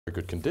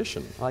good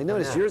condition. Well, I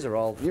noticed yours are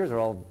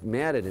all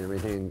matted and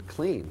everything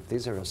clean.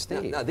 These are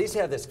stained. Now these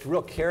have this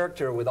real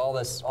character with all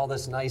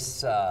this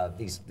nice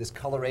this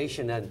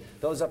coloration, and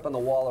those up on the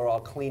wall are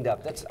all cleaned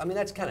up. That's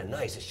kind of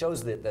nice. It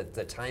shows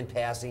the time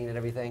passing and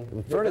everything.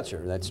 And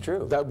furniture, that's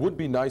true. That would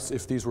be nice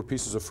if these were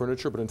pieces of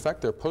furniture, but in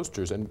fact they're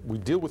posters, and we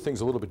deal with things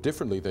a little bit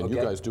differently than you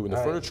guys do in the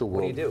furniture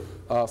world. What do you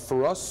do?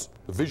 For us,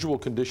 the visual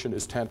condition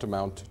is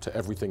tantamount to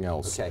everything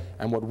else. Okay.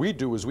 And what we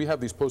do is we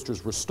have these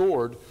posters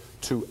restored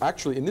to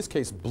actually, in this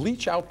case,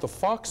 bleach out the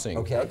foxing.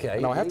 Okay.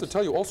 Now I have to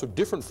tell you, also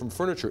different from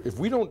furniture, if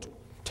we don't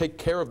take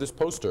care of this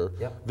poster,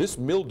 this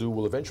mildew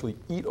will eventually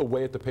eat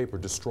away at the paper,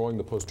 destroying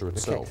the poster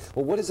itself. Okay.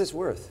 Well, what is this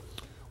worth?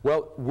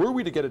 Well, were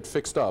we to get it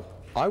fixed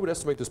up, I would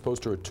estimate this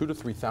poster at $2,000 to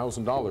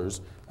 $3,000,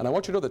 and I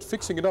want you to know that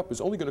fixing it up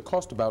is only going to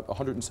cost about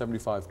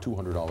 $175,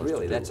 $200.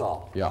 Really, that's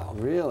all? Yeah. Oh,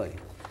 really?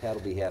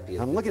 Pat'll be happy.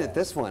 I'm looking at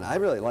this one. I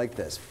really like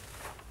this.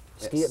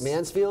 Ski at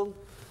Mansfield?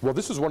 Well,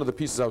 this is one of the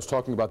pieces I was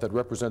talking about that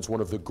represents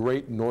one of the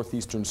great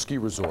northeastern ski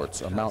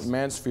resorts, Mount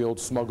Mansfield,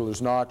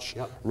 Smuggler's Notch,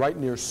 right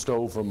near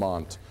Stowe,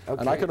 Vermont.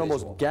 And I can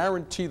almost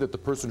guarantee that the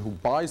person who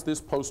buys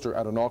this poster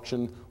at an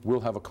auction will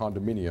have a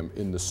condominium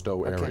in the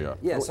Stowe area.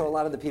 Yeah, so a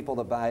lot of the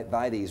people that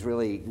buy these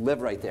really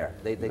live right there.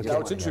 They just now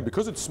it's interesting,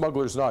 because it's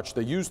Smuggler's Notch,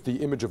 they used the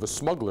image of a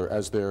smuggler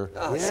as their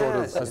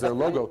as their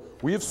logo.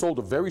 We have sold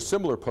a very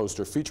similar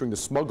poster featuring the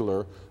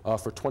smuggler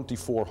for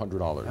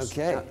 $2,400.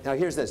 Okay. Now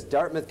here's this,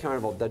 Dartmouth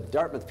Carnival. The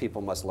Dartmouth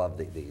people must love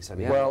these.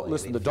 Well,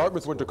 listen, the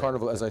Dartmouth Winter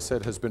Carnival, as I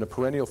said, has been a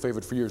perennial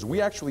favorite for years.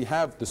 We actually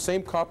have the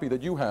same copy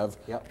that you have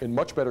in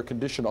much better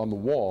condition on the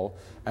wall,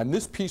 and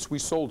this piece we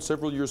sold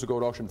several years ago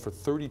at auction for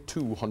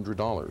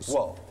 $3,200.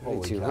 Whoa,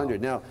 $3,200.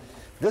 Now,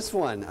 this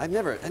one, I've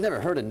never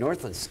heard of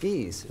Northland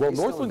Skis. Well,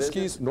 Northland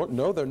Skis,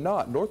 no, they're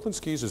not. Northland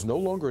Skis is no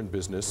longer in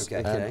business.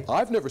 And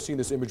I've never seen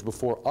this image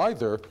before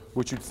either,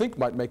 which you'd think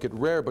might make it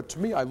rare, but to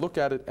me, I look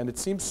at it and it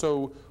seems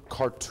so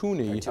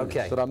cartoony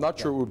that I'm not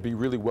sure it would be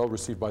really well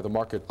received by the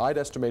market. I'd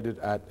estimate it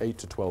at $800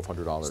 to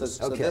 $1,200.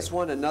 So this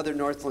one, another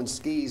Northland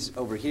Skis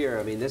over here.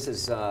 I mean, this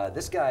is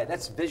this guy.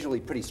 That's visually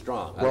pretty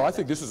strong. Well, I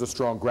think this is a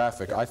strong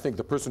graphic. I think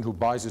the person who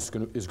buys this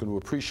is going to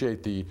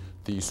appreciate the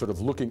sort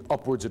of looking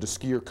upwards at a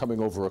skier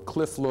coming over a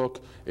cliff look.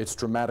 It's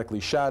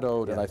dramatically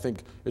shadowed, and I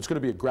think it's going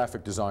to be a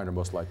graphic designer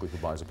most likely who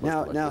buys a poster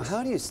like now, this.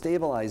 how do you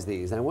stabilize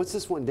these? And what's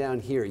this one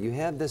down here? You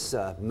have this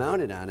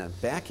mounted on a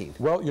backing.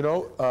 Well, you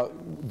know,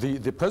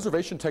 the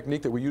preservation technique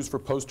that we use for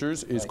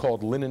posters is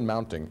called linen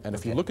mounting. And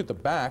if you look at the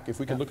back, if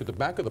we can look at the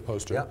back of the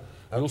poster,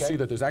 you'll see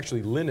that there's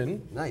actually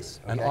linen. Nice.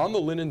 And on the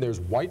linen, there's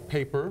white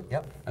paper.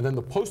 And then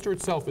the poster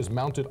itself is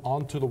mounted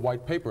onto the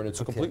white paper, and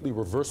it's a completely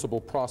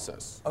reversible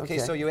process. Okay,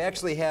 so you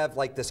actually have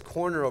like this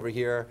corner over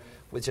here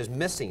which is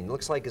missing.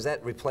 Looks like, is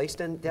that replaced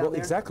down there? Well,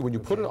 exactly. When you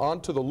put it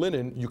onto the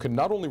linen, you can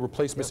not only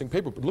replace missing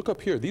paper, but look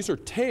up here. These are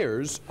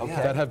tears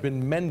that have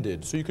been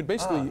mended. So you can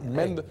basically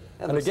mend,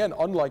 and again,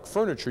 unlike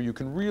furniture, you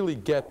can really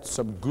get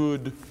some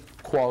good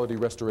quality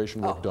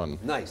restoration work done.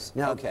 Nice.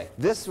 Now,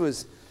 this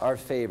was our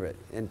favorite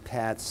in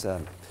Pat's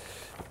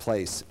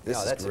place.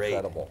 This that's is great.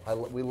 incredible.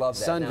 We love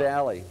that. Sun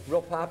Valley.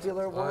 Real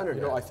popular one, or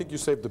you know, I think you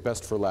saved the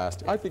best for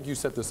last. I think you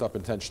set this up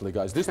intentionally,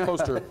 guys. This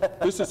poster,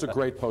 this is a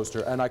great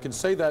poster, and I can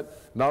say that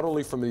not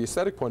only from the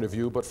aesthetic point of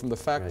view, but from the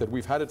fact that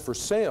we've had it for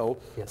sale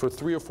for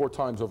 3 or 4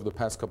 times over the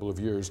past couple of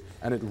years,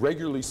 and it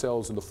regularly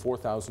sells in the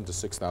 $4,000 to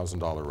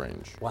 $6,000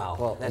 range. Wow.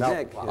 Well, that's now,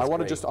 I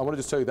want to just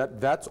tell you that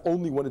that's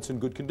only when it's in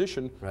good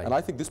condition, and I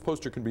think this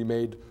poster can be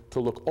made to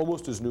look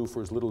almost as new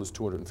for as little as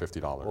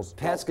 $250. Well,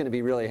 Pat's going to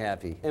be really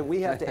happy. And we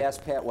have to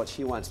ask Pat what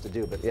she wants to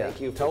do, but thank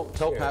you. Tell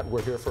Pat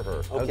we're here for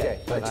her. Okay.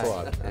 Thanks a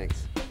lot.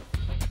 Thanks.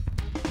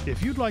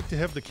 If you'd like to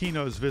have the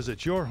Kinos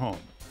visit your home,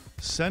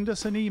 send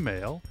us an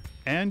email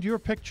and your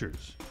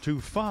pictures to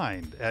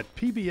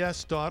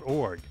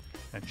find@pbs.org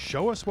and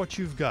show us what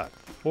you've got,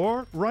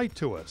 or write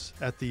to us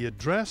at the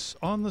address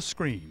on the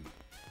screen.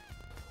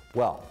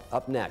 Well,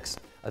 up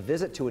next, a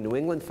visit to a New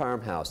England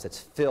farmhouse that's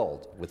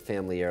filled with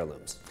family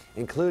heirlooms,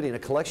 including a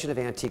collection of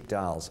antique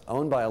dolls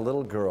owned by a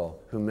little girl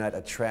who met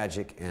a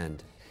tragic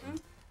end.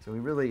 So we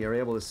really are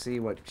able to see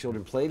what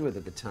children played with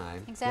at the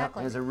time.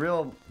 Exactly. There's a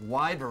real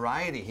wide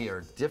variety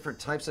here, different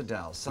types of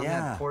dolls. Some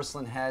have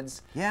porcelain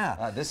heads.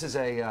 This is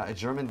a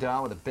German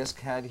doll with a bisque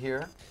head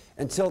here.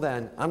 Until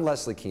then, I'm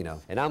Leslie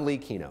Kino. and I'm Lee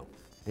Kino.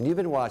 And you've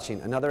been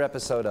watching another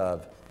episode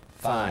of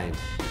Find.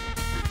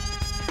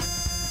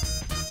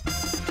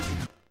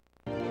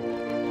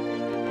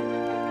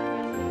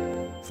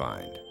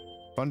 Find,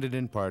 funded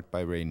in part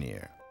by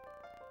Rainier.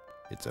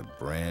 It's a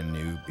brand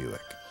new Buick.